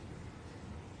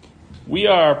We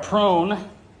are prone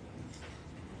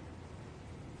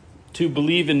to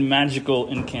believe in magical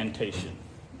incantation,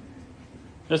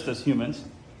 just as humans.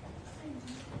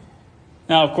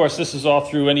 Now, of course, this is all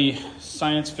through any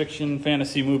science fiction,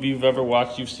 fantasy movie you've ever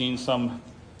watched. You've seen some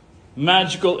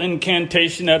magical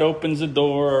incantation that opens a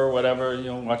door or whatever. You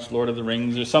know, watch Lord of the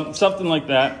Rings or something like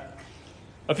that.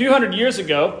 A few hundred years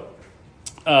ago,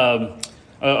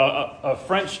 a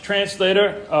French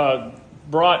translator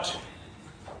brought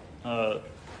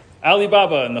Ali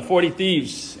Baba and the 40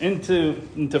 Thieves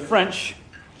into French,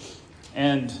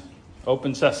 and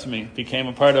Open Sesame became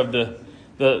a part of the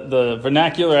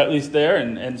vernacular, at least there,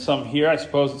 and some here. I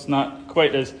suppose it's not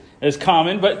quite as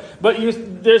common, but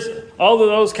there's all of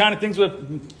those kind of things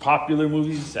with popular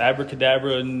movies,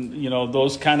 abracadabra, and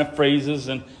those kind of phrases,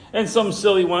 and some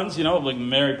silly ones, like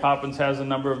Mary Poppins has a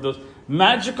number of those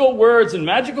magical words and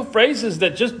magical phrases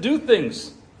that just do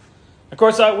things. Of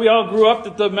course, we all grew up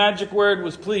that the magic word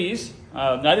was please.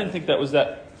 I didn't think that was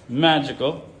that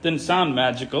magical. Didn't sound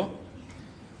magical.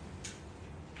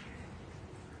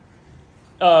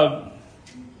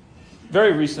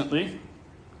 Very recently,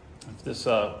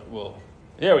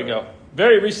 there we go.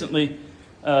 Very recently,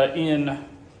 in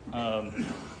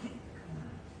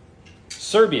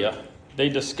Serbia, they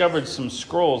discovered some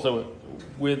scrolls that were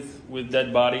with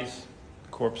dead bodies,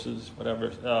 corpses,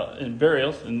 whatever, in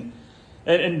burials, and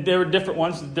there were different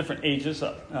ones, different ages.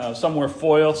 Some were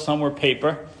foil, some were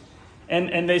paper.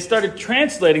 And they started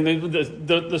translating.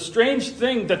 The strange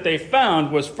thing that they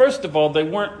found was, first of all, they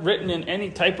weren't written in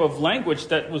any type of language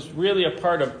that was really a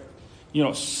part of,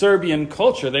 Serbian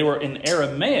culture. They were in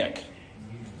Aramaic.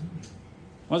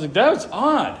 I was like, that was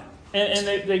odd. And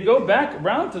they go back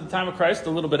around to the time of Christ, a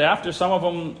little bit after. Some of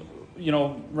them,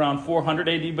 around 400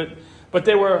 AD. But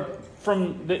they were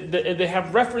they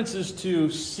have references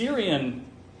to Syrian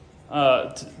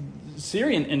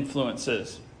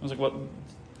influences. I was like, well,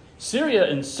 Syria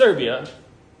and Serbia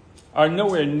are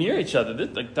nowhere near each other. They're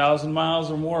like 1,000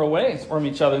 miles or more away from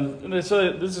each other. And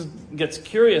so this gets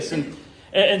curious.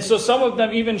 And so some of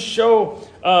them even show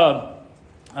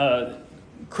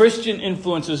Christian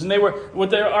influences. And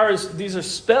these are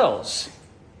spells.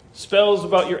 Spells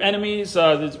about your enemies.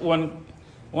 There's one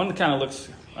kind of looks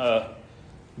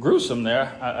gruesome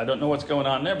there. I don't know what's going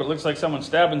on there, but it looks like someone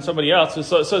stabbing somebody else.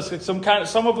 So it's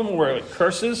some of them were like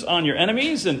curses on your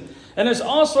enemies, and there's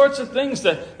all sorts of things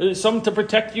some to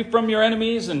protect you from your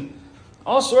enemies, and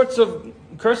all sorts of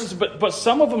curses. But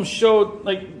some of them showed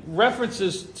like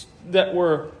references that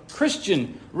were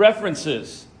Christian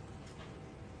references,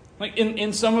 like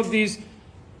in some of these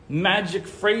magic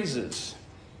phrases,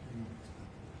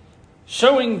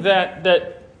 showing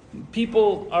that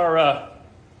people are.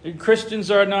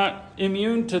 Christians are not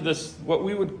immune to this, what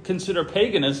we would consider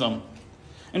paganism.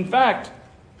 In fact,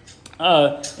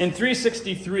 in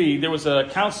 363, there was a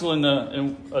council in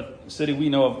a city we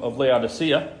know of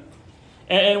Laodicea.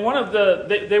 And one of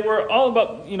they were all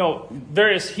about,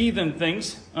 various heathen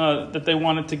things that they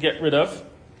wanted to get rid of.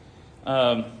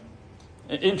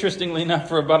 Interestingly enough,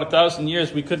 for about 1,000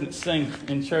 years, we couldn't sing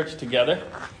in church together.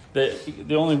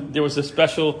 There was a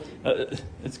special,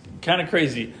 it's kind of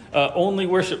crazy, only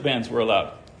worship bands were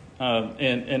allowed.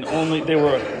 And only, they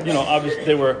were, obviously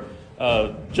they were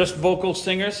just vocal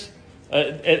singers.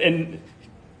 And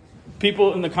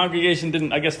people in the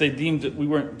congregation I guess they deemed that we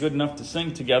weren't good enough to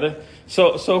sing together.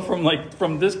 So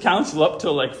from this council up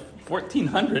till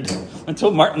 1400,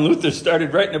 until Martin Luther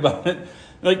started writing about it,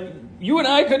 you and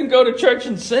I couldn't go to church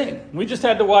and sing. We just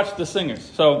had to watch the singers.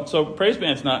 So praise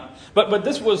band's not. But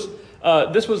this was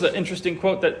an interesting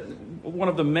quote, that one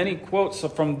of the many quotes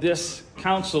from this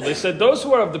council. They said, "Those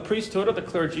who are of the priesthood or the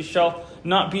clergy shall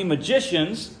not be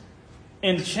magicians,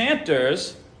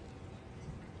 enchanters,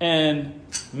 and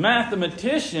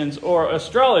mathematicians or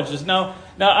astrologers." Now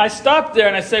I stopped there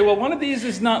and I say, well, one of these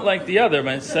is not like the other.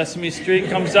 My Sesame Street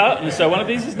comes out and so one of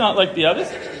these is not like the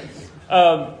others.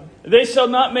 They shall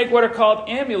not make what are called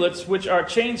amulets, which are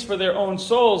chains for their own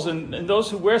souls, and those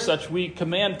who wear such we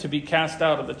command to be cast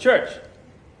out of the church.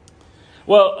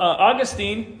 Well,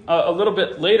 Augustine, a little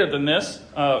bit later than this,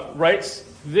 writes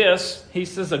this. He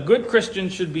says, "A good Christian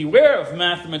should beware of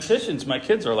mathematicians." My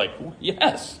kids are like,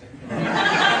 yes.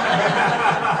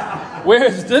 Where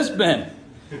has this been?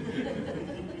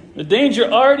 The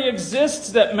danger already exists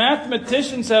that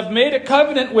mathematicians have made a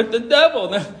covenant with the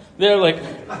devil. They're like,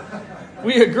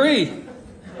 we agree.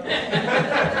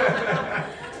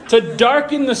 To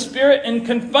darken the spirit and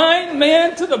confine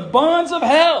man to the bonds of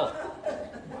hell.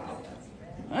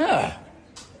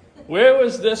 Where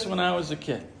was this when I was a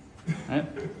kid? Right?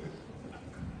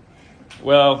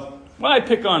 Well, I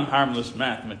pick on harmless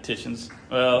mathematicians.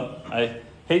 Well, I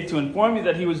hate to inform you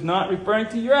that he was not referring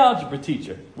to your algebra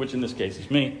teacher, which in this case is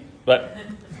me. But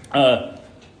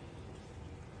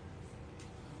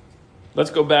let's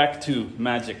go back to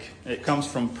magic. It comes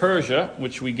from Persia,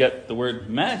 which we get the word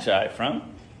magi from,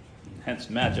 hence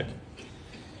magic.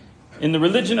 In the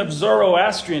religion of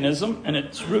Zoroastrianism and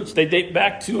its roots, they date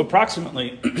back to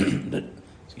approximately,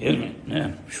 excuse me,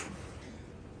 man.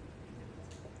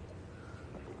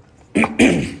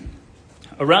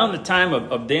 Around the time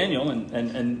of Daniel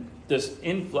and this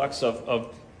influx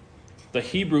of the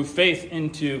Hebrew faith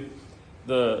into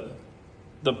the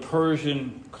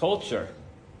Persian culture.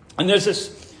 And there's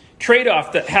this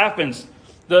trade-off that happens.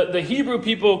 The Hebrew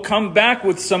people come back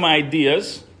with some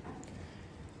ideas,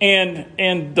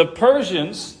 and the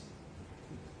Persians,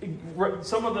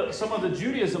 some of the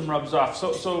Judaism rubs off.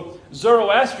 So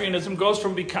Zoroastrianism goes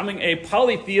from becoming a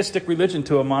polytheistic religion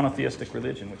to a monotheistic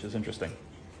religion, which is interesting.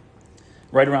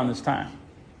 Right around this time.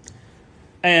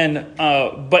 And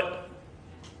but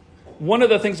one of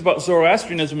the things about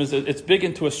Zoroastrianism is that it's big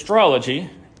into astrology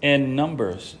and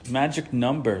numbers, magic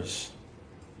numbers.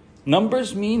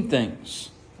 Numbers mean things.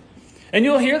 And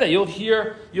you'll hear that. You'll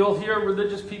hear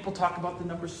religious people talk about the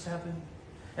number 7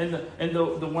 and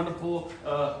the wonderful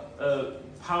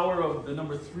power of the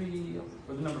number 3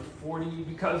 or the number 40,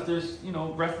 because there's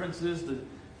references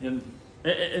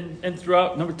and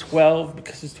throughout number 12,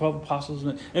 because there's 12 apostles,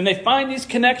 and they find these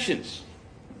connections.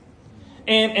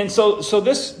 And so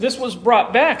this was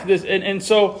brought back. And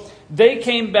so they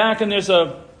came back, and there's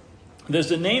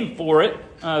a name for it.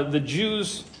 The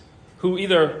Jews who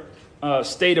either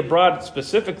stayed abroad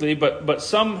specifically, but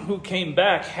some who came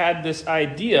back had this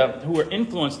idea, who were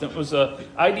influenced. It was an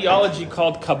ideology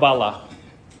called Kabbalah.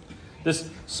 This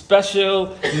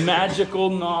special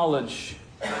magical knowledge.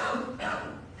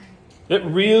 It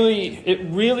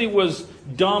really was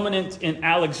dominant in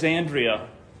Alexandria,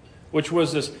 which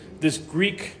was this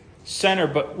Greek center,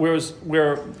 but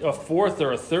where a fourth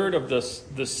or a third of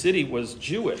the city was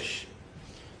Jewish.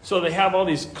 So they have all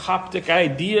these Coptic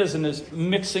ideas and this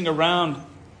mixing around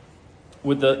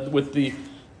with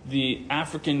the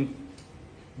African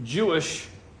Jewish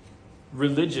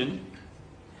religion,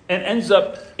 and ends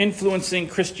up influencing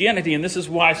Christianity. And this is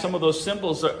why some of those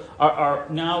symbols are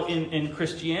now in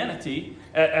Christianity,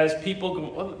 as people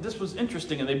go, well, this was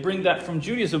interesting. And they bring that from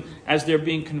Judaism as they're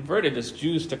being converted as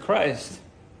Jews to Christ.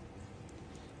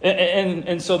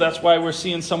 And so that's why we're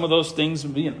seeing some of those things,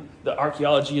 the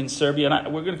archaeology in Serbia.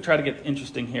 And we're going to try to get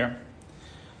interesting here.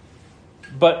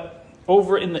 But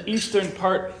over in the eastern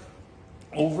part,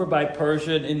 over by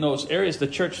Persia, in those areas, the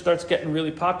church starts getting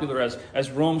really popular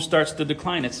as Rome starts to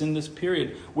decline. It's in this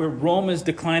period where Rome is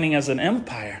declining as an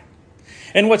empire.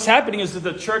 And what's happening is that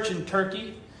the church in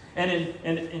Turkey and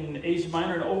in Asia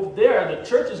Minor and over there, the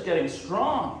church is getting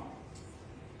strong.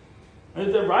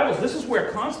 And the rivals, this is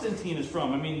where Constantine is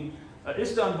from. I mean,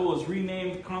 Istanbul is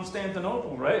renamed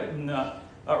Constantinople, right? And,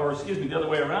 or excuse me, the other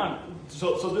way around.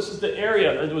 So this is the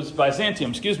area, it was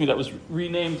Byzantium, that was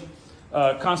renamed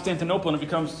Constantinople, and it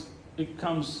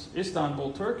becomes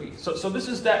Istanbul, Turkey. So this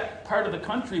is that part of the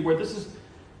country where this is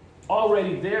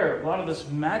already there, a lot of this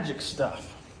magic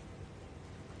stuff.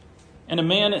 And a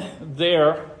man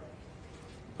there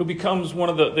who becomes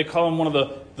they call him one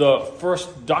of the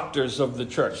first doctors of the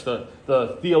church, the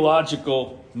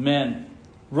theological men,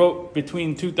 wrote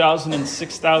between 2,000 and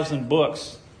 6,000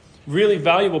 books, really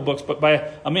valuable books, but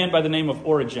by a man by the name of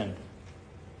Origen.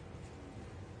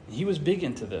 He was big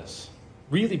into this.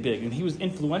 Really big, and he was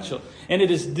influential. And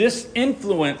it is this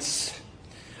influence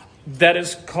that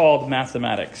is called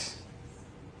mathematics.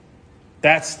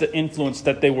 That's the influence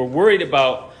that they were worried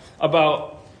about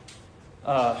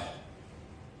a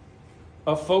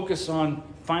focus on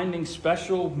finding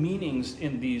special meanings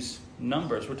in these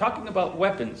numbers. We're talking about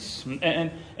weapons,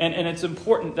 and it's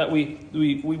important that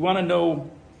we want to know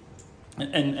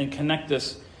and connect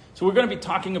this. So we're going to be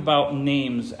talking about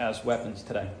names as weapons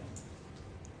today.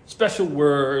 Special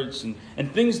words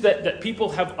and things that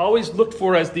people have always looked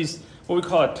for as these, what we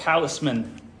call a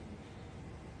talisman.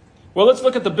 Well, let's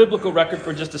look at the biblical record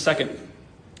for just a second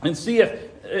and see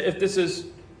if this is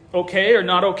okay or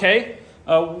not okay.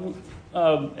 And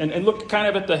look kind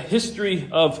of at the history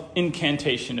of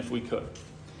incantation, if we could.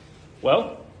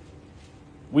 Well,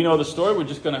 we know the story. We're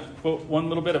just going to quote one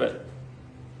little bit of it.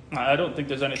 I don't think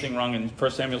there's anything wrong in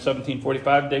 1 Samuel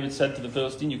 17:45. David said to the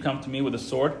Philistine, "You come to me with a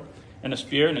sword and a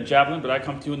spear and a javelin, but I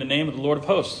come to you in the name of the Lord of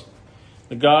hosts,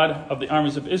 the God of the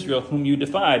armies of Israel, whom you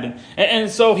defied." And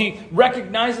so he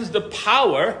recognizes the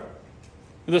power,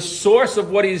 the source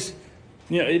of what he's,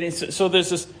 so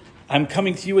there's this, I'm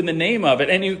coming to you in the name of it.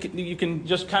 And you can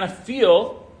just kind of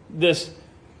feel this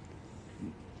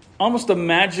almost a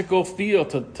magical feel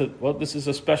to well, this is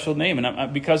a special name.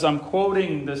 And because I'm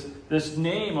quoting this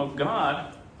name of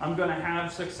God, I'm going to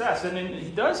have success. And he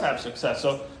does have success.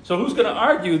 So who's going to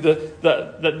argue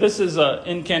that this is an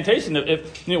incantation?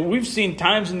 If we've seen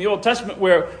times in the Old Testament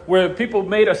where people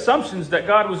made assumptions that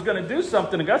God was going to do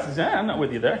something, and God says, I'm not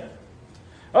with you there.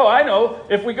 Oh, I know.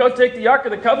 If we go take the Ark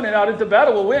of the Covenant out into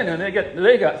battle, we'll win. And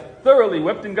they got thoroughly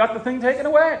whipped and got the thing taken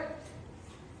away.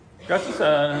 God says,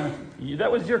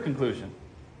 that was your conclusion.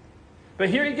 But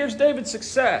here he gives David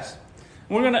success.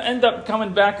 We're going to end up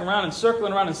coming back around and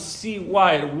circling around and see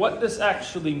why and what this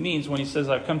actually means when he says,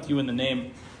 I've come to you in the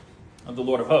name of the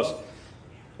Lord of hosts.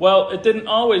 Well, it didn't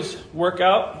always work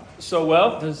out so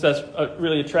well. That's a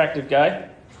really attractive guy.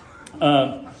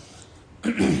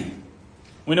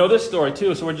 We know this story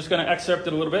too, so we're just going to excerpt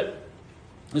it a little bit.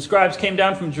 The scribes came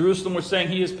down from Jerusalem, were saying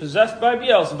he is possessed by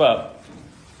Beelzebub.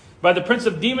 By the prince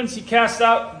of demons he cast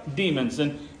out demons.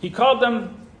 And he called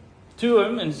them to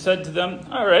him and said to them,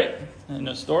 all right, in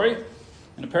a story,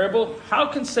 in a parable, how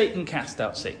can Satan cast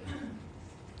out Satan?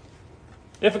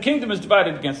 If a kingdom is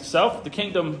divided against itself, the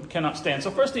kingdom cannot stand. So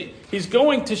first he's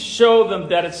going to show them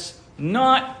that it's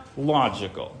not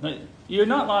logical. You're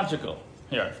not logical.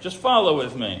 Here, just follow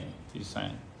with me, he's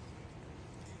saying.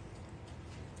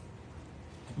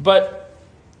 But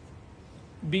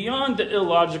beyond the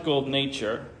illogical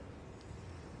nature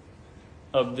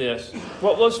of this,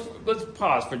 well, let's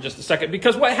pause for just a second,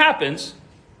 because what happens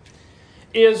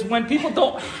is when people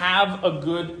don't have a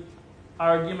good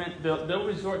argument, they'll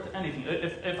resort to anything.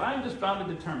 If I'm just bound and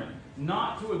determined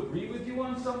not to agree with you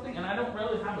on something, and I don't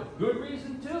really have a good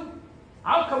reason to,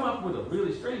 I'll come up with a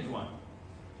really strange one.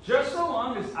 Just so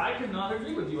long as I cannot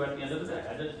agree with you at the end of the day.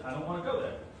 I don't want to go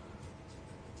there.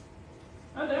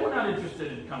 And they were not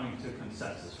interested in coming to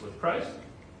consensus with Christ.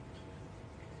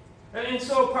 And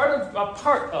so a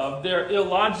part of their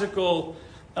illogical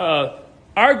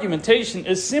argumentation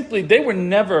is simply they were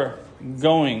never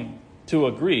going to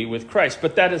agree with Christ.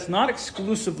 But that is not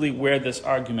exclusively where this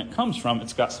argument comes from.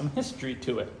 It's got some history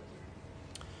to it.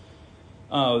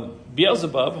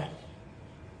 Beelzebub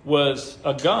was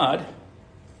a god,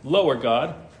 lower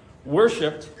god,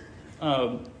 worshipped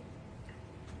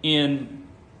in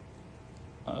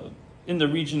the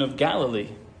region of Galilee,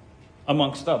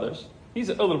 amongst others. He's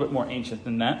a little bit more ancient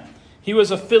than that. He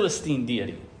was a Philistine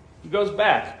deity. He goes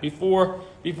back before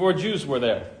Jews were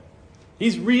there.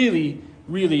 He's really,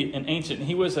 really an ancient.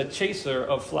 He was a chaser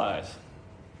of flies.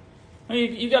 I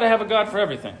mean, you got to have a god for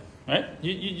everything, right?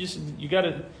 You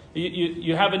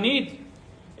have a need,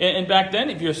 and back then,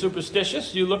 if you're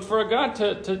superstitious, you look for a god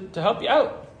to help you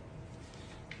out.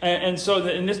 And so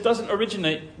this doesn't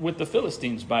originate with the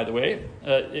Philistines, by the way.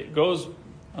 It goes.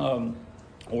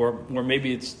 Or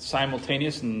maybe it's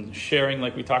simultaneous and sharing,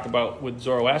 like we talk about with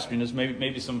Zoroastrianism.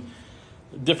 Maybe some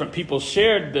different people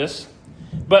shared this,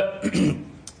 but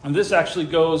this actually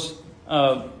goes.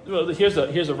 Here's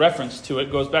a reference to it.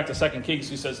 It goes back to 2 Kings.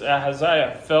 He says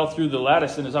Ahaziah fell through the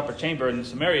lattice in his upper chamber in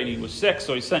Samaria, and he was sick.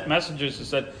 So he sent messengers and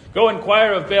said, "Go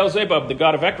inquire of Beelzebub, the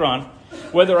god of Ekron,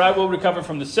 whether I will recover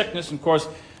from the sickness." And of course,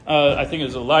 I think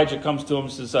as Elijah comes to him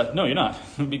and says, "No, you're not,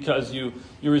 because you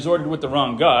resorted with the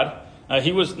wrong god."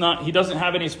 He doesn't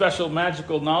have any special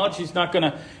magical knowledge. He's not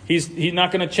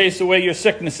gonna chase away your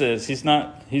sicknesses.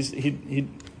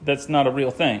 That's not a real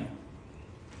thing.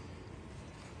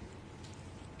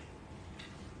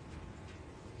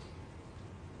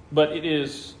 But it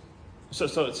is so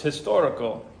it's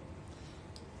historical.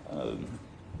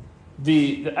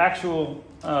 The actual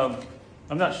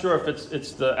I'm not sure if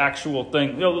it's the actual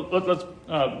thing.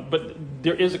 But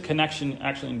there is a connection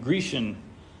actually in Grecian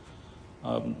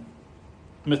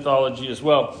mythology as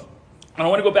well. And I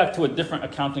want to go back to a different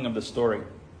accounting of the story,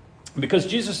 because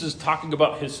Jesus is talking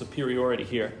about his superiority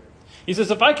here. He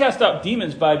says, if I cast out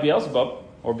demons by Beelzebub,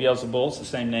 or Beelzebul, it's the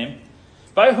same name,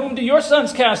 by whom do your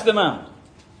sons cast them out?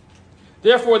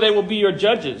 Therefore they will be your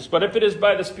judges. But if it is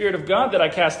by the Spirit of God that I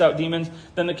cast out demons,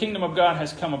 then the kingdom of God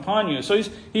has come upon you. So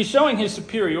he's showing his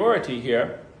superiority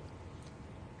here.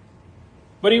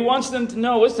 But he wants them to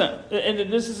know, listen,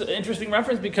 and this is an interesting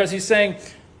reference, because he's saying,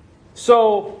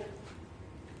 so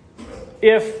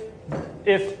if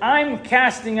I'm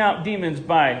casting out demons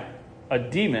by a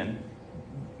demon,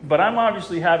 but I'm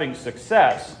obviously having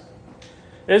success,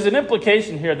 there's an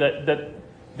implication here that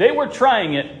they were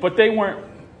trying it, but they weren't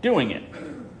doing it.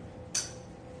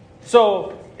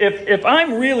 So if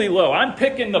I'm really low, I'm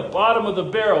picking the bottom of the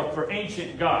barrel for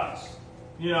ancient gods,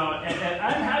 and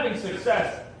I'm having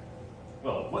success.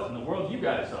 Well, what in the world are you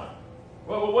guys on?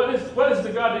 Well, what is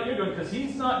the God that you're doing? Because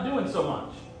he's not doing so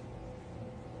much.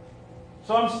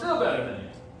 So I'm still better than you,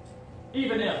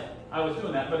 even if I was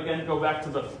doing that. But again, go back to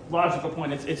the logical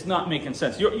point. It's not making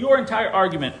sense. Your entire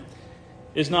argument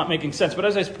is not making sense. But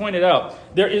as I pointed out,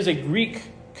 there is a Greek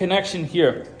connection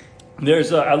here.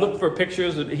 I looked for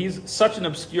pictures. He's such an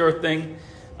obscure thing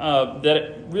that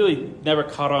it really never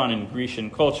caught on in Grecian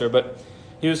culture. But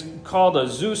he was called a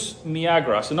Zeus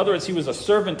Miagros. In other words, he was a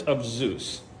servant of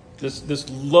Zeus. This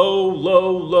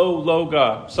low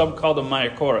god. Some called him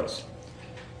Maiochorus.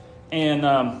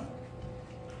 And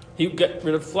he got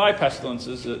rid of fly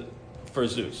pestilences for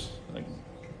Zeus.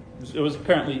 It was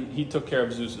apparently he took care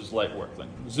of Zeus's light work.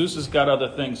 Zeus has got other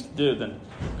things to do than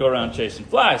go around chasing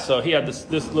flies. So he had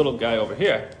this little guy over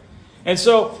here. And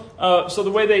so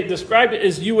the way they described it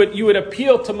is you would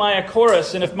appeal to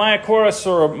Maiochorus, and if Maiochorus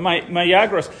or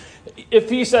Miagros, if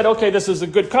he said, okay, this is a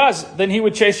good cause, then he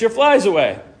would chase your flies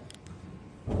away.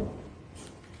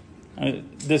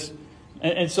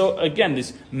 And so again,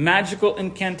 this magical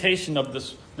incantation of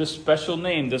this special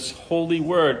name, this holy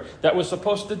word that was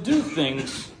supposed to do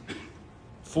things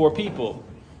for people.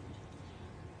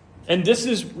 And this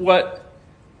is what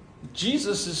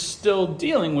Jesus is still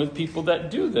dealing with, people that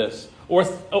do this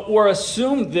or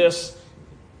assume this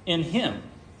in him.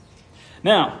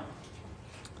 Now,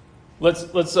 let's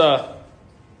look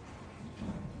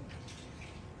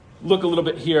a little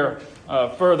bit here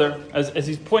further as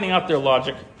he's pointing out their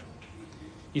logic.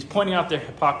 He's pointing out their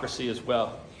hypocrisy as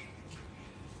well.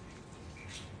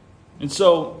 And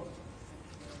so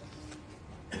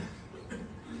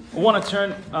I want to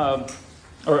turn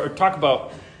or talk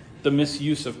about the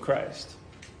misuse of Christ.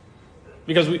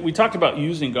 Because we talked about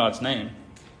using God's name.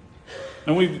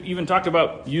 And we've even talked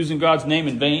about using God's name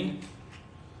in vain.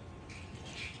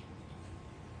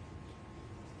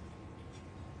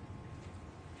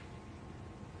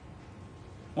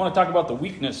 I want to talk about the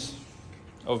weakness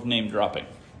of name dropping.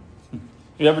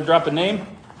 You ever drop a name?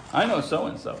 I know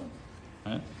so-and-so.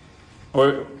 Right?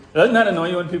 Or doesn't that annoy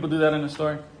you when people do that in a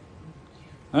story?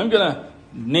 I'm going to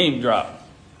name drop.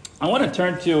 I want to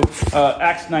turn to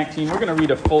Acts 19. We're going to read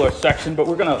a fuller section, but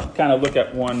we're going to kind of look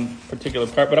at one particular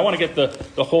part. But I want to get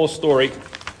the whole story.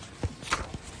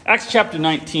 Acts chapter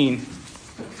 19.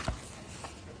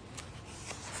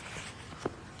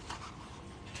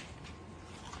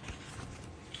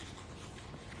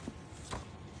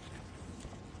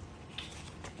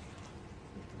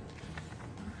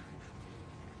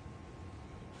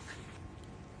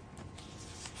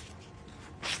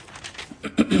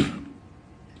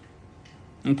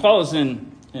 And Paul is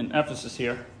in Ephesus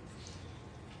here.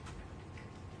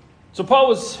 So Paul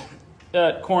was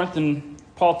at Corinth, and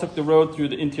Paul took the road through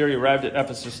the interior, arrived at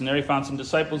Ephesus, and there he found some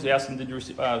disciples. He asked them, did you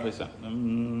receive... I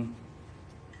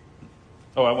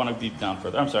want to be down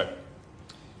further. I'm sorry.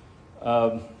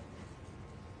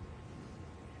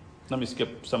 Let me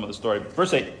skip some of the story.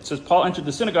 Verse 8 it says, Paul entered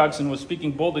the synagogues and was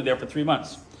speaking boldly there for 3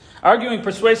 months, arguing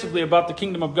persuasively about the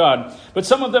kingdom of God. But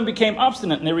some of them became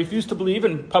obstinate, and they refused to believe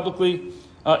and publicly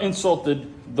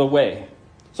insulted the way.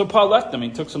 So Paul left them. He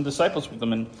took some disciples with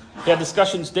him, and he had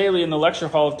discussions daily in the lecture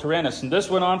hall of Tyrannus. And this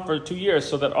went on for 2 years,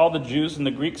 so that all the Jews and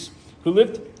the Greeks who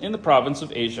lived in the province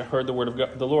of Asia heard the word of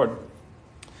God, the Lord.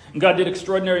 And God did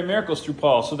extraordinary miracles through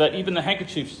Paul, so that even the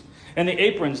handkerchiefs and the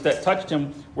aprons that touched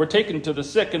him were taken to the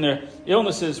sick, and their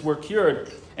illnesses were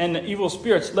cured, and the evil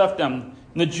spirits left them.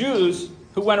 And the Jews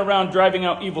who went around driving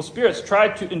out evil spirits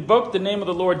tried to invoke the name of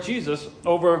the Lord Jesus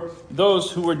over those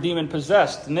who were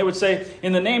demon-possessed. And they would say,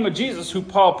 in the name of Jesus, who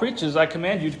Paul preaches, I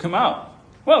command you to come out.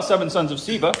 Well, 7 sons of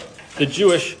Sceva, the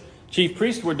Jewish chief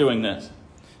priests, were doing this.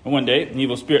 And one day, an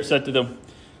evil spirit said to them,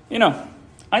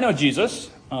 I know Jesus.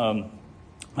 I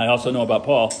also know about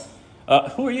Paul.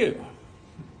 Who are you?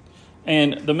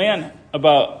 And the man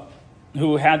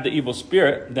who had the evil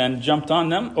spirit then jumped on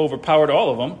them, overpowered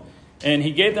all of them, and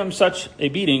he gave them such a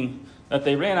beating that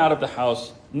they ran out of the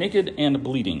house naked and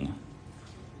bleeding.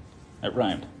 That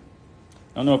rhymed.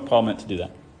 I don't know if Paul meant to do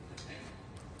that.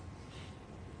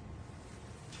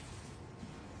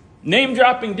 Name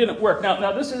dropping didn't work.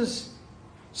 Now this is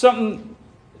something.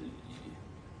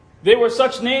 They were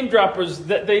such name droppers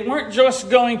that they weren't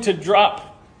just going to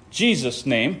drop Jesus'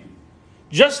 name.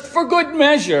 Just for good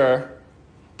measure,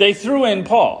 they threw in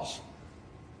Paul's.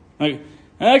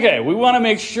 Okay, we want to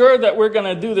make sure that we're going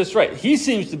to do this right. He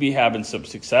seems to be having some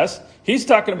success. He's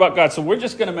talking about God, so we're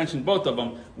just going to mention both of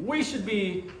them. We should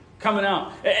be coming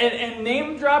out. And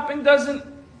name dropping doesn't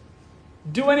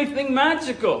do anything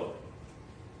magical.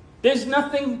 There's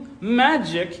nothing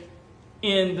magic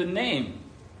in the name.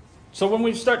 So when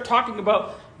we start talking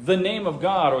about the name of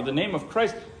God or the name of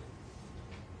Christ,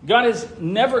 God has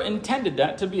never intended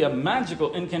that to be a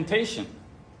magical incantation.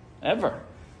 Ever.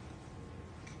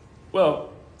 Well,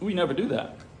 we never do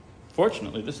that.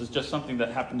 Fortunately, this is just something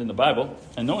that happened in the Bible,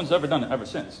 and no one's ever done it ever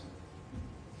since.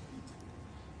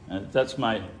 And that's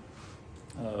my...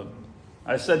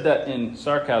 I said that in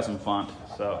sarcasm font,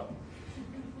 so...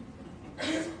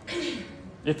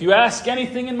 If you ask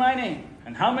anything in my name,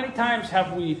 and how many times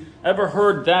have we ever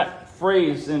heard that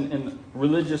phrase in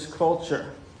religious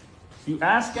culture? If you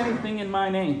ask anything in my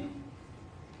name,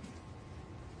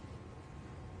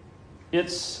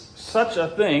 it's such a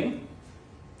thing.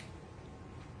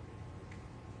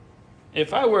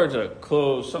 If I were to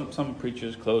close, some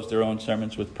preachers close their own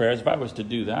sermons with prayers. If I was to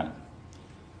do that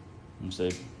and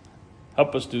say,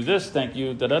 help us do this, thank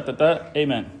you, da-da-da-da,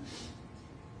 amen.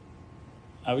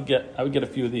 I would get a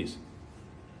few of these.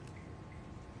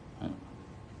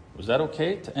 Was that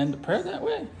okay to end the prayer that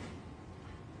way?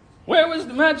 Where was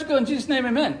the magical in Jesus' name,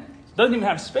 amen? It doesn't even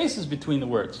have spaces between the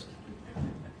words.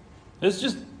 It's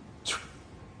just...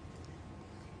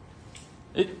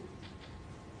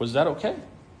 Was that okay?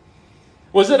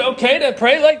 Was it okay to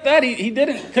pray like that? He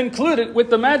didn't conclude it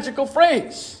with the magical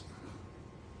phrase.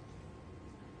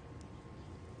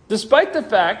 Despite the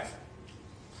fact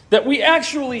that we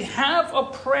actually have a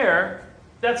prayer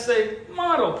that's a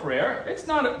model prayer. It's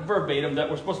not a verbatim that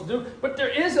we're supposed to do, but there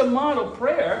is a model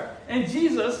prayer, and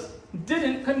Jesus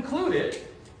didn't conclude it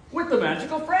with the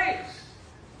magical phrase.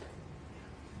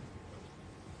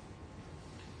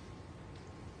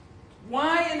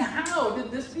 Why and how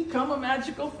did this become a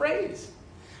magical phrase?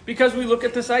 Because we look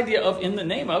at this idea of in the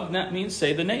name of, and that means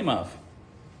say the name of.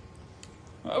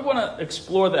 I want to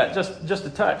explore that just a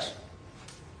touch.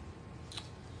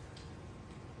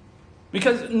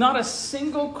 Because not a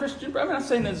single Christian, I'm not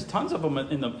saying there's tons of them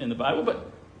in the Bible,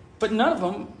 but none of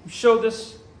them show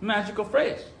this magical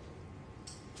phrase.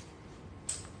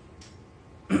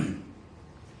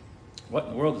 What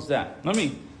in the world is that?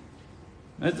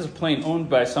 This is a plane owned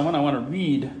by someone. I want to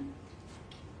read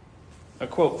a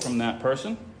quote from that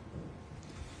person.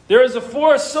 There is a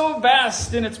force so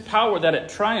vast in its power that it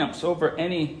triumphs over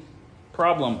any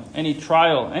problem, any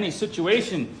trial, any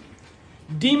situation.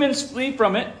 Demons flee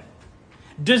from it.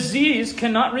 Disease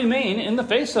cannot remain in the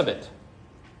face of it.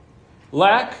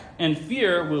 Lack and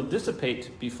fear will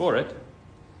dissipate before it.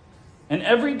 And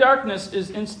every darkness is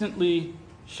instantly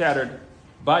shattered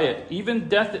by it. Even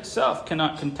death itself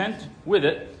cannot contend with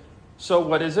it. So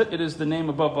what is it? It is the name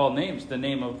above all names, the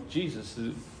name of Jesus.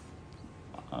 The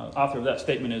author of that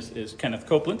statement is Kenneth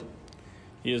Copeland.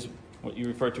 He is what you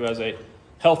refer to as a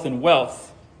health and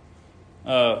wealth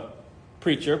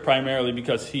preacher, primarily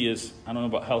because he is, I don't know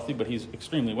about healthy, but he's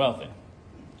extremely wealthy.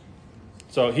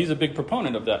 So he's a big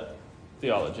proponent of that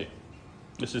theology.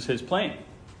 This is his claim.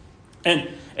 And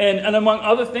among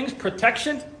other things,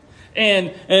 protection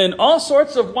and all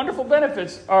sorts of wonderful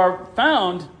benefits are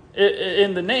found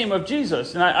in the name of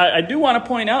Jesus. And I do want to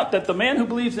point out that the man who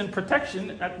believes in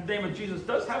protection at the name of Jesus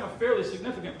does have a fairly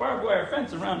significant barbed wire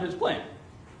fence around his plane.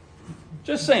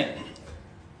 Just saying.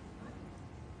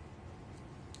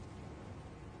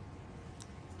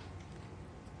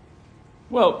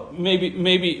 Well, maybe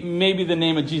the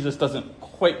name of Jesus doesn't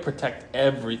quite protect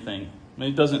everything.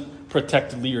 Maybe it doesn't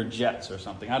protect Lear jets or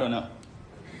something. I don't know.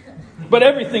 But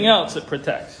everything else it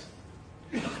protects.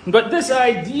 But this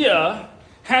idea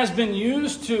has been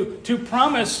used to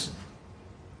promise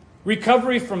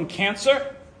recovery from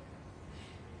cancer,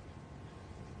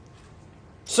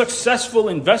 successful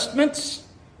investments,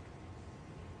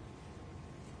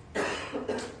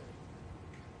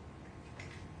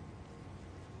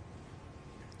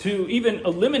 to even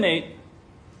eliminate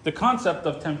the concept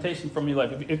of temptation from your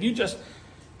life. If you just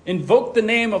invoke the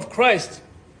name of Christ,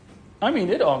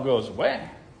 it all goes away.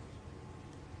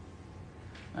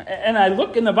 And I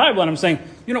look in the Bible and I'm saying,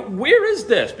 where is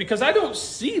this? Because I don't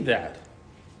see that.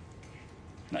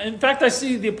 In fact, I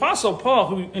see the Apostle Paul,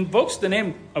 who invokes the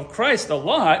name of Christ a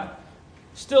lot,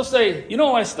 still say,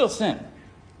 I still sin.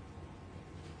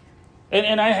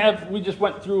 And we just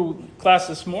went through class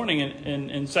this morning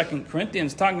in 2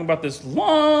 Corinthians talking about this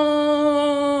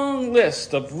long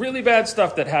list of really bad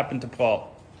stuff that happened to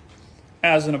Paul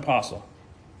as an apostle.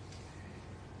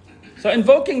 So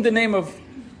invoking the name of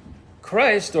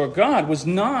Christ or God was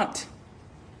not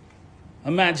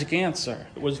a magic answer.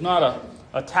 It was not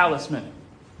a talisman.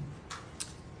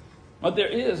 But there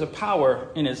is a power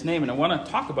in his name, and I want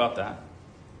to talk about that.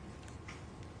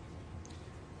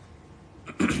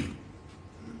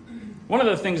 One of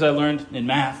the things I learned in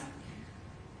math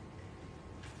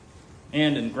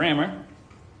and in grammar,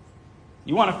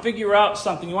 you want to figure out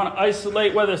something, you want to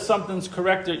isolate whether something's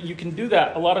correct, or you can do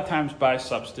that a lot of times by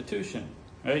substitution.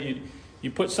 Right?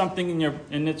 You put something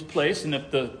in its place, and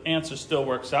if the answer still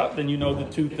works out, then you know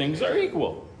the two things are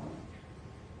equal.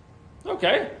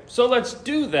 Okay, so let's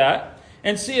do that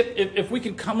and see if we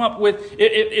can come up with,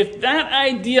 if that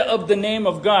idea of the name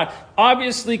of God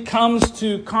obviously comes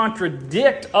to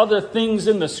contradict other things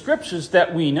in the scriptures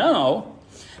that we know,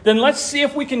 then let's see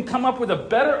if we can come up with a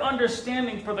better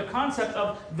understanding for the concept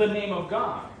of the name of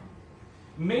God.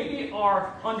 Maybe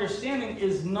our understanding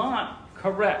is not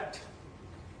correct.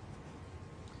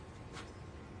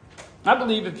 I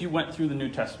believe if you went through the New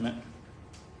Testament,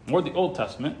 or the Old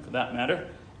Testament for that matter,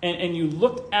 and you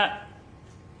looked at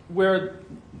where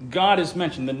God is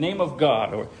mentioned, the name of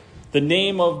God or the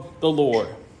name of the Lord,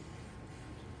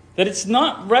 that it's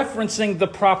not referencing the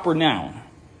proper noun.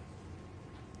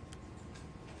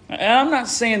 And I'm not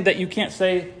saying that you can't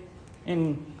say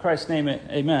in Christ's name,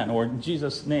 amen, or in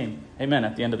Jesus' name, amen,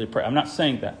 at the end of the prayer. I'm not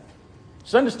saying that.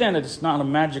 Just understand that it's not a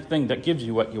magic thing that gives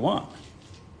you what you want.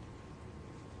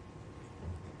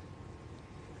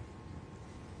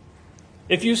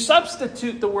 If you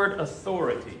substitute the word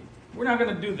authority, we're not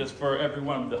going to do this for every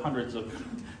one of the hundreds of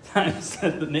times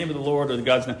that the name of the Lord or the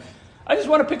God's name. I just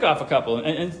want to pick off a couple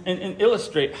and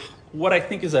illustrate what I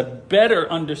think is a better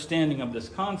understanding of this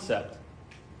concept.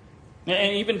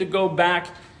 And even to go back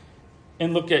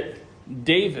and look at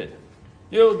David.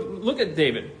 Look at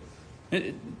David.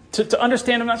 To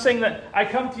understand, I'm not saying that I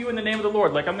come to you in the name of the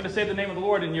Lord, like I'm going to say the name of the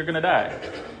Lord and you're going to die.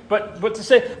 But to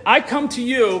say, I come to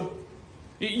you,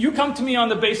 you come to me on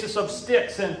the basis of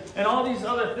sticks and all these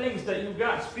other things that you've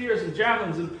got, spears and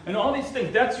javelins and all these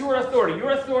things. That's your authority. Your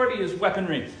authority is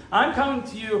weaponry. I'm coming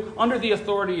to you under the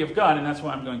authority of God, and that's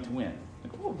why I'm going to win.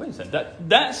 Like, oh, wait a second.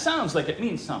 That sounds like it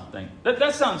means something.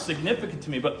 That sounds significant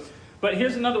to me. But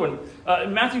here's another one.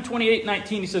 In Matthew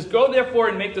 28:19, he says, "Go therefore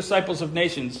and make disciples of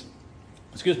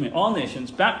all nations,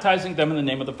 baptizing them in the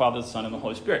name of the Father, the Son, and the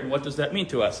Holy Spirit." And what does that mean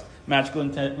to us? Magical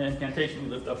incantation. We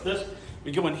lift up this.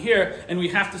 We go in here, and we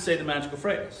have to say the magical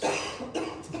phrase.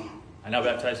 I now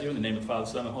baptize you in the name of the Father,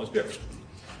 the Son, and the Holy Spirit.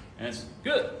 And it's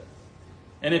good.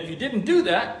 And if you didn't do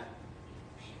that,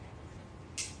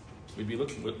 we'd be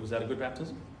looking, was that a good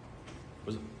baptism?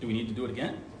 Do we need to do it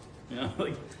again?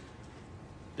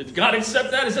 Did God accept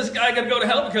that? Is this guy going to go to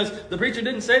hell because the preacher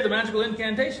didn't say the magical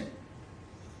incantation?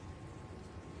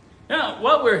 Now,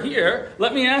 while we're here,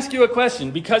 let me ask you a question.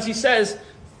 Because he says,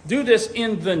 do this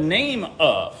in the name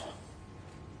of.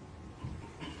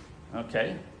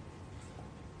 Okay.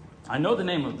 I know the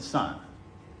name of the Son.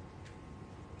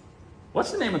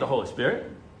 What's the name of the Holy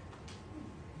Spirit?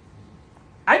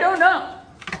 I don't know.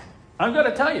 I'm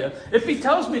going to tell you. If he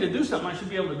tells me to do something, I should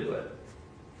be able to do it.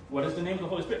 What is the name of the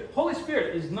Holy Spirit? Holy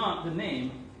Spirit is not the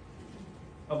name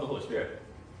of the Holy Spirit.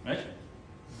 Right?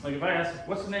 Like if I ask,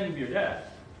 what's the name of your dad?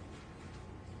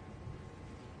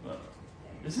 Well,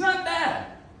 it's not Dad.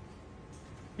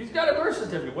 He's got a birth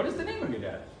certificate. What is the name of your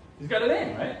dad? He's got a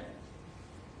name, right?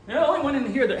 The only one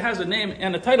in here that has a name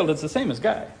and a title that's the same as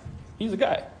Guy. He's a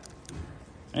guy.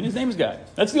 And his name is Guy.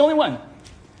 That's the only one.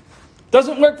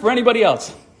 Doesn't work for anybody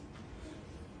else.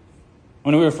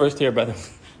 When we were first here, by the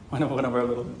one of our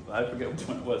little, I forget which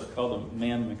one it was, called him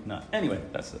Man McNutt. Anyway,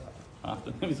 that's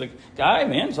often. He's like, Guy,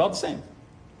 man, it's all the same.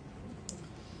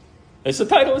 It's a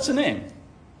title, it's a name.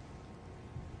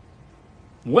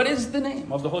 What is the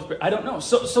name of the Holy Spirit? I don't know.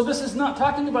 So this is not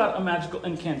talking about a magical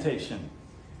incantation.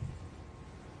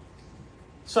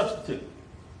 Substitute.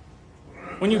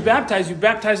 When you baptize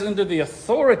under the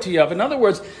authority of. In other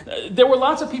words, there were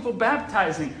lots of people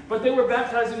baptizing, but they were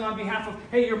baptizing on behalf of,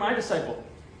 hey, you're my disciple.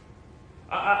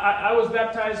 I was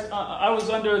baptized, I was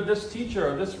under this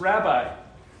teacher or this rabbi.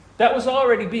 That was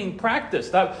already being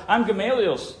practiced. I'm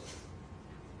Gamaliel's.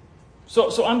 So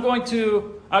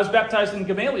I was baptized in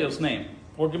Gamaliel's name,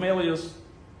 or Gamaliel's,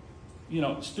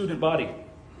 student body.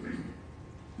 And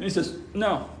he says,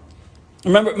 no.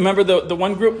 Remember the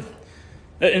one group?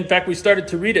 In fact, we started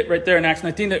to read it right there in Acts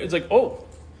 19. It was like,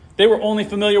 they were only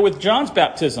familiar with John's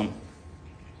baptism.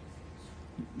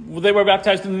 Well, they were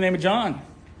baptized in the name of John,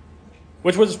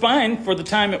 which was fine for the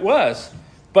time it was,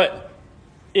 but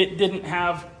it didn't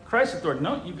have Christ's authority.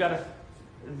 No,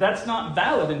 that's not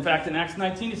valid. In fact, in Acts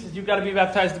 19, it says you've got to be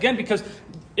baptized again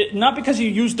not because you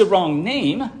used the wrong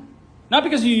name, not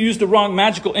because you used the wrong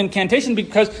magical incantation,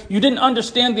 because you didn't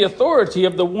understand the authority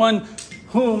of the one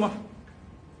whom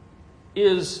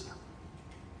is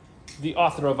the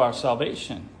author of our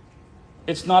salvation.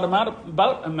 It's not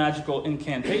about a magical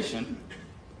incantation,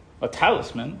 a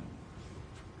talisman.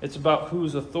 It's about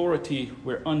whose authority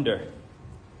we're under.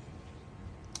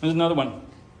 There's another one.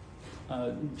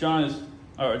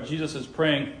 Jesus is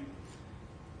praying.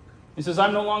 He says,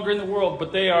 I'm no longer in the world,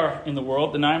 but they are in the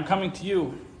world, and I am coming to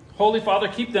you. Holy Father,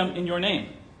 keep them in your name.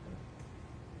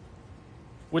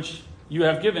 Which you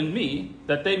have given me,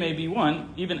 that they may be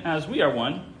one, even as we are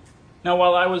one. Now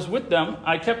while I was with them,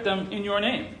 I kept them in your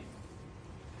name,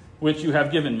 which you have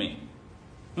given me.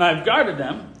 And I have guarded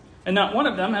them, and not one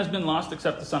of them has been lost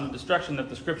except the son of destruction, that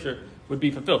the scripture would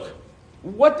be fulfilled.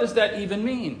 What does that even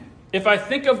mean? If I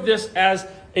think of this as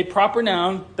a proper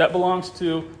noun that belongs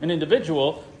to an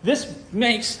individual, this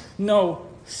makes no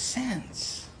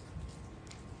sense.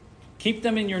 Keep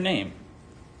them in your name.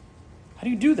 How do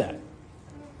you do that?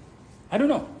 I don't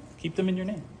know. Keep them in your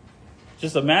name.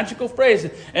 Just a magical phrase.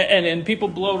 And people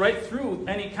blow right through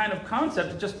any kind of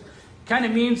concept. It just kind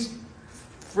of means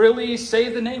freely say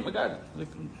the name of God.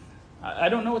 I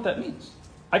don't know what that means.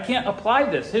 I can't apply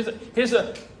this. Here's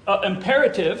a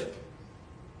imperative.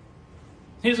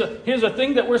 Here's a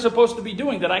thing that we're supposed to be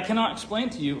doing that I cannot explain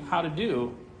to you how to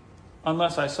do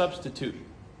unless I substitute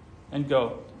and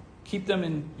go, keep them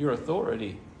in your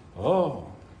authority.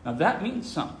 Oh, now that means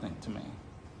something to me.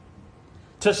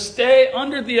 To stay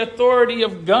under the authority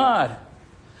of God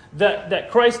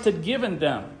that Christ had given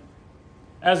them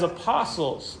as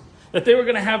apostles, that they were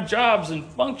going to have jobs and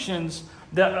functions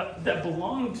that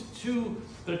belonged to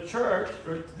the church,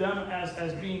 or to them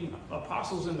as being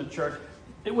apostles in the church.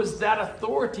 It was that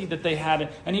authority that they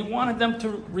had, and he wanted them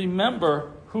to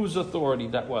remember whose authority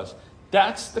that was.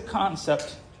 That's the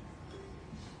concept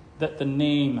that the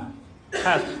name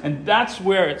has, and that's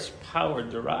where its power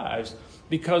derives,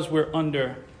 because we're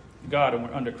under God and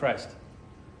we're under Christ.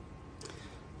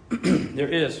 There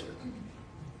is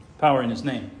power in his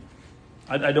name.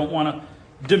 I don't want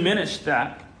to diminish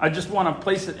that. I just want to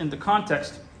place it into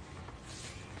context.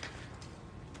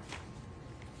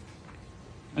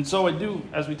 And so I do,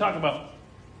 as we talk about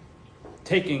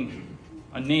taking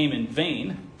a name in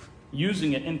vain,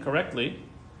 using it incorrectly,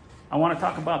 I want to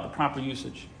talk about the proper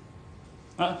usage.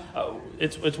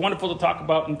 It's wonderful to talk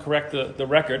about and correct the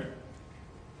record.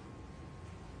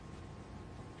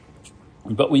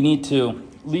 But we need to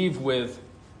leave with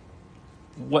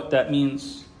what that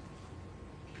means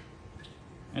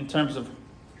in terms of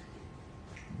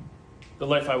the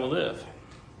life I will live.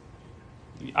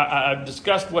 I've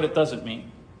discussed what it doesn't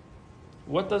mean.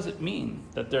 What does it mean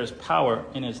that there's power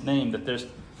in his name, that there's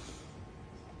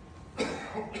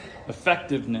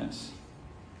effectiveness?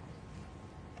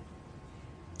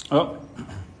 Oh,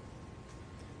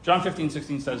 John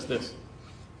 15:16 says this.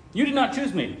 You did not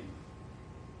choose me,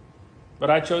 but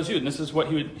I chose you. And this is what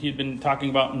he'd been talking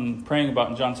about and praying about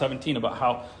in John 17, about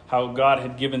how God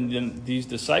had given them these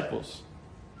disciples.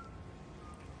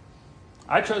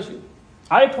 I chose you.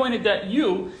 I appointed that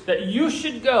you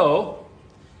should go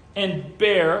and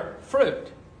bear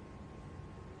fruit,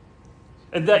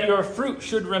 and that your fruit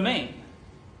should remain,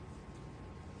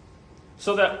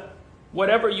 so that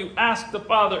whatever you ask the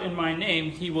Father in my name,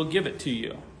 he will give it to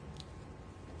you.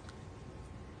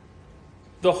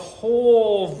 The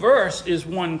whole verse is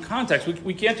one context.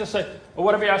 We can't just say, well,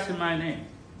 whatever you ask in my name.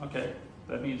 Okay,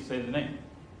 that means say the name,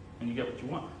 and you get what you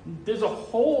want. There's a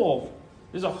whole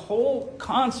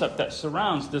concept that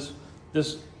surrounds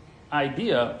this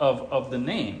idea of the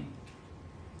name.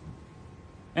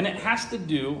 And it has to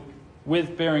do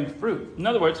with bearing fruit. In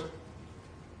other words,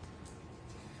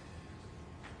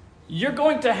 you're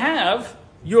going to have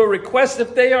your requests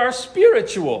if they are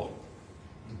spiritual.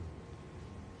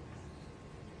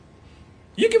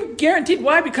 You can be guaranteed.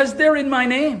 Why? Because they're in my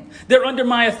name. They're under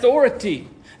my authority.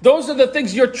 Those are the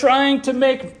things you're trying to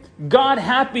make God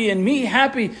happy and me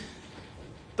happy.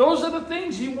 Those are the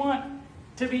things you want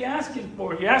to be asking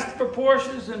for. You ask for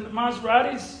Porsches and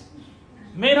Maseratis,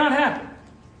 may not happen.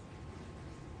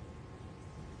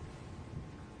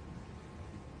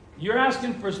 You're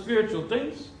asking for spiritual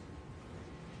things,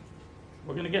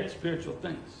 we're going to get spiritual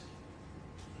things.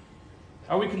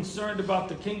 Are we concerned about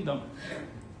the kingdom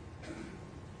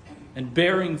and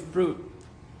bearing fruit?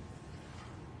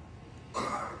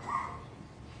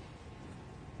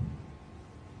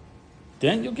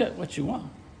 Then you'll get what you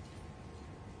want.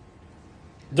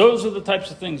 Those are the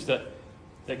types of things that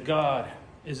God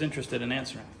is interested in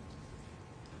answering.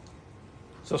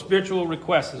 So spiritual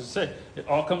requests, as I said, it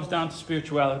all comes down to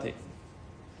spirituality.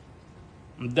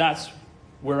 And that's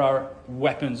where our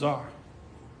weapons are.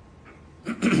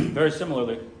 Very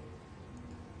similarly,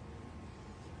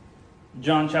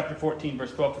 John chapter 14,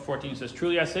 verse 12 to 14 says,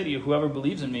 truly I say to you, whoever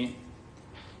believes in me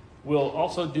will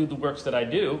also do the works that I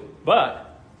do,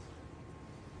 but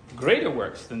greater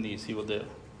works than these he will do,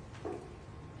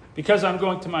 because I'm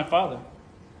going to my Father.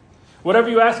 Whatever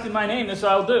you ask in my name, this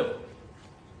I'll do,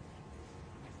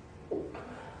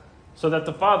 so that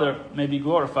the Father may be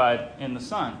glorified in the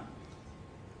Son.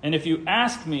 And if you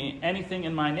ask me anything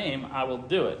in my name, I will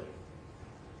do it.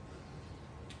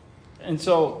 And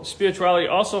so spirituality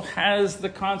also has the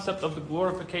concept of the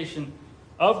glorification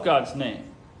of God's name.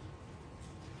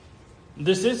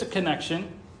 This is a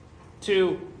connection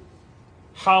to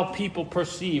how people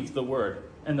perceive the word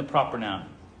and the proper noun.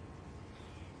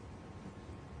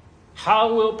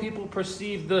 How will people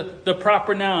perceive the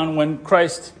proper noun when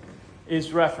Christ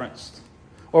is referenced?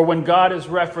 Or when God is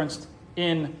referenced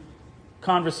in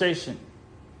conversation?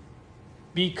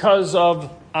 Because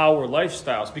of our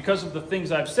lifestyles, because of the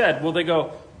things I've said, will they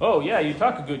go, oh yeah, you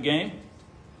talk a good game,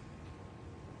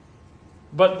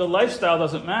 but the lifestyle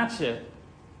doesn't match it?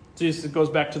 Jesus, it goes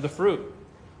back to the fruit.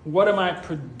 What am I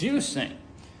producing?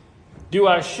 Do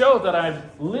I show that I'm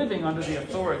living under the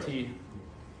authority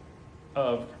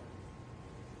of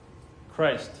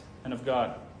Christ and of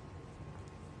God?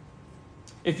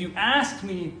 If you ask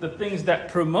me the things that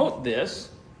promote this,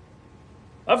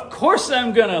 of course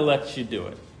I'm going to let you do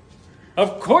it.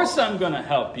 Of course I'm going to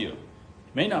help you.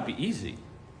 It may not be easy,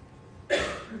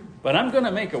 but I'm going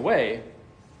to make a way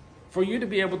for you to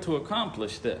be able to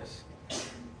accomplish this.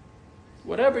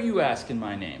 Whatever you ask in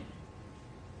my name.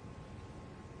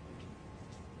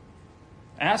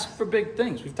 Ask for big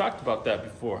things. We've talked about that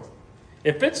before.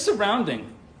 If it's surrounding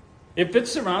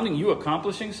you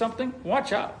accomplishing something,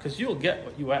 watch out, because you'll get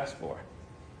what you ask for.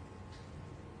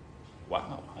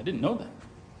 Wow, I didn't know that.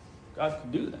 God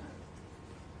can do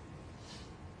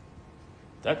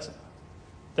that.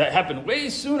 That happened way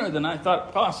sooner than I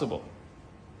thought possible.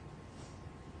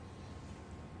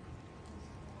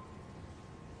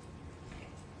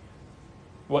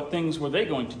 What things were they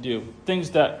going to do?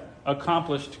 Things that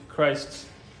accomplished Christ's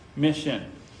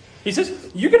mission. He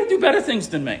says, you're going to do better things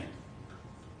than me.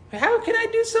 How can I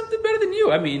do something better than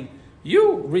you? I mean,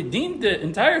 you redeemed the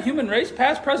entire human race,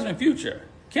 past, present, and future.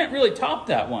 Can't really top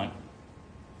that one.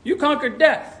 You conquered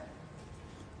death.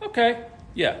 Okay,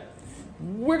 yeah.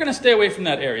 We're going to stay away from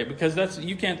that area because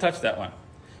you can't touch that one.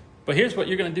 But here's what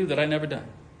you're going to do that I've never done.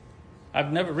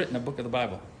 I've never written a book of the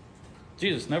Bible.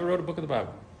 Jesus never wrote a book of the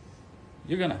Bible.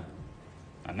 You're going to.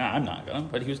 No, I'm not going to,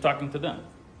 but he was talking to them.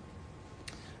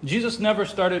 Jesus never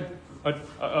started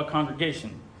a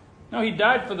congregation. No, he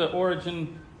died for the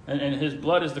origin, and his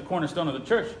blood is the cornerstone of the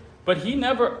church. But he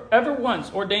never, ever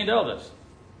once ordained elders.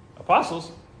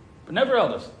 Apostles, but never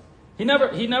elders. He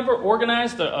never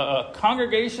organized a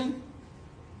congregation.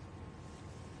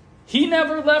 He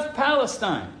never left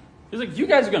Palestine. He's like, you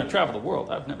guys are going to travel the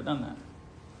world. I've never done that.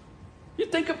 You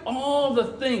think of all the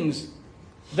things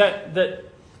that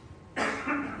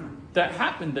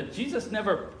happened that Jesus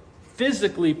never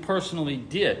physically, personally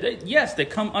did. Yes, they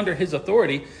come under his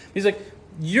authority. He's like,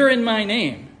 you're in my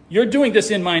name. You're doing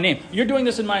this in my name. You're doing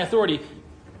this in my authority.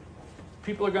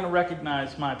 People are going to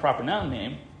recognize my proper noun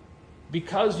name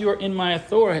because you're in my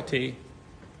authority,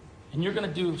 and you're going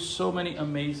to do so many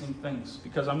amazing things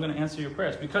because I'm going to answer your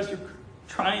prayers, because you're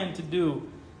trying to do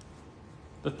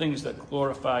the things that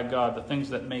glorify God, the things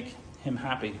that make him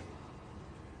happy.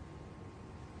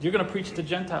 You're going to preach to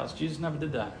Gentiles. Jesus never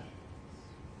did that.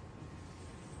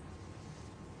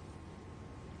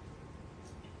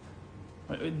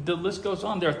 The list goes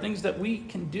on. There are things that we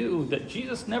can do that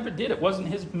Jesus never did. It wasn't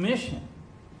his mission.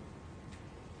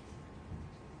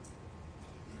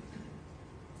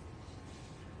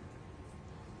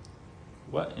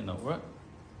 What in the world?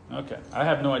 Okay, I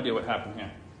have no idea what happened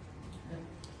here.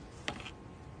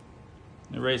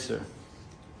 Eraser.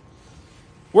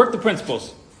 Work the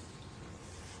principles.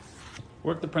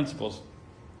 Work the principles.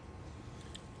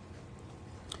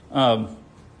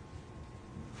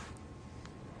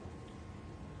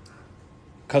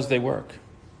 Because they work.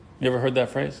 You ever heard that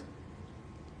phrase?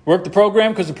 Work the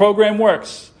program because the program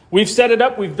works. We've set it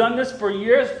up. We've done this for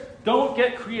years. Don't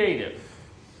get creative.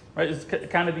 Right? It's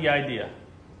kind of the idea.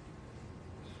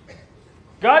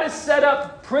 God has set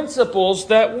up principles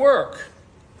that work.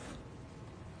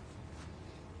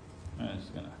 I'm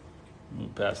just going to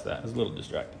move past that. It's a little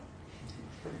distracting.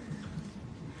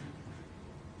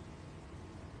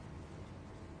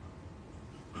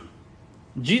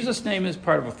 Jesus' name is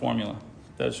part of a formula.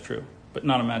 That is true, but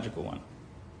not a magical one.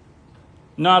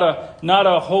 Not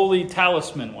a holy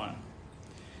talisman one.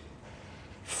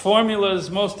 Formulas,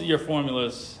 most of your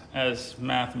formulas, as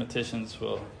mathematicians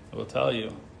will tell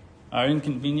you, are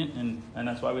inconvenient, and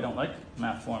that's why we don't like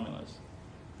math formulas.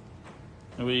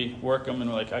 And we work them and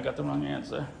we're like, I got the wrong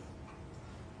answer.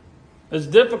 It's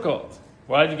difficult.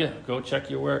 Why did you go check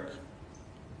your work?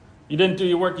 You didn't do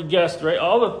your work, you guessed, right?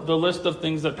 All of the list of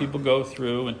things that people go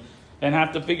through and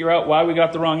have to figure out why we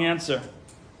got the wrong answer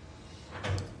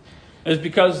is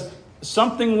because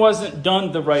something wasn't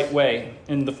done the right way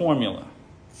in the formula.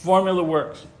 Formula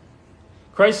works.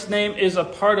 Christ's name is a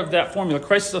part of that formula.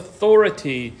 Christ's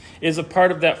authority is a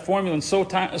part of that formula. And so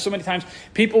many times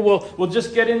people will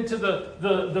just get into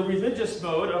the religious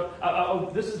mode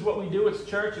of this is what we do, it's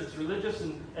church, it's religious,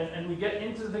 and we get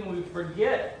into the thing, we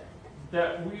forget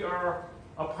that we are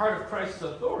a part of Christ's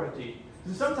authority.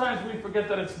 And sometimes we forget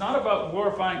that it's not about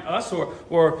glorifying us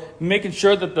or making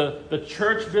sure that the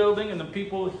church building and the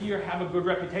people here have a good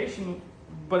reputation,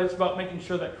 but it's about making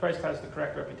sure that Christ has the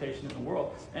correct reputation in the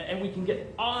world. And we can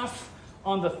get off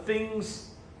on the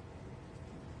things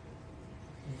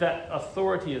that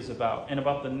authority is about and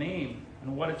about the name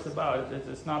and what it's about.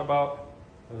 It's not about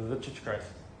the Church of Christ.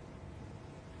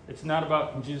 It's not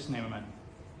about, in Jesus' name, amen.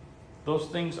 Those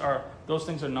things are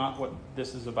not what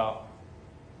this is about.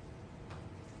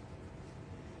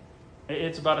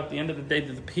 It's about, at the end of the day,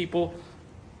 that the people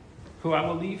who I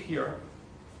will leave here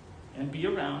and be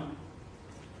around,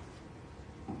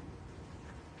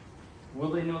 will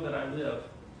they know that I live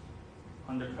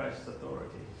under Christ's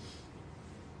authority?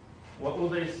 What will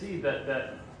they see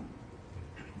that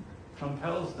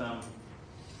compels them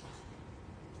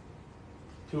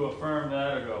to affirm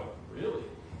that or go, really?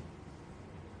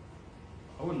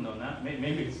 I wouldn't know that.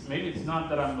 Maybe it's not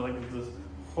that I'm like this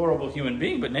horrible human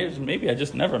being, but maybe I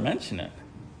just never mention it.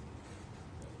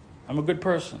 I'm a good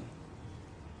person.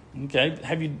 Okay?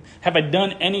 Have I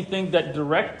done anything that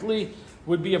directly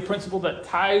would be a principle that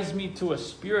ties me to a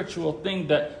spiritual thing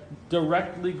that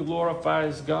directly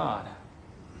glorifies God?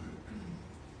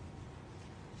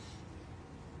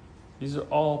 These are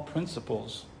all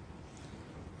principles.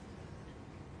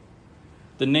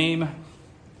 The name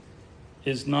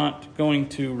is not going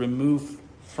to remove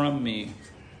from me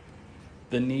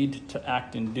the need to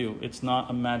act and do. It's not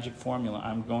a magic formula.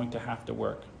 I'm going to have to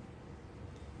work.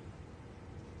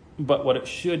 But what it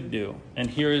should do, and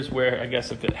here is where I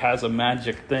guess if it has a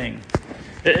magic thing,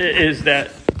 is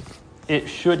that it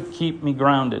should keep me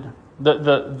grounded.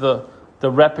 The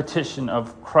repetition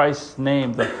of Christ's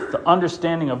name, the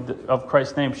understanding of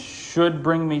Christ's name should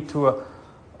bring me to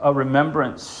a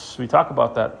remembrance. We talk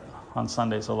about that on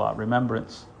Sundays a lot,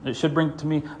 remembrance. It should bring to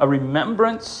me a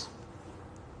remembrance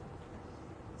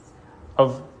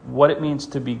of what it means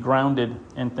to be grounded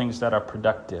in things that are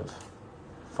productive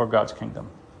for God's kingdom.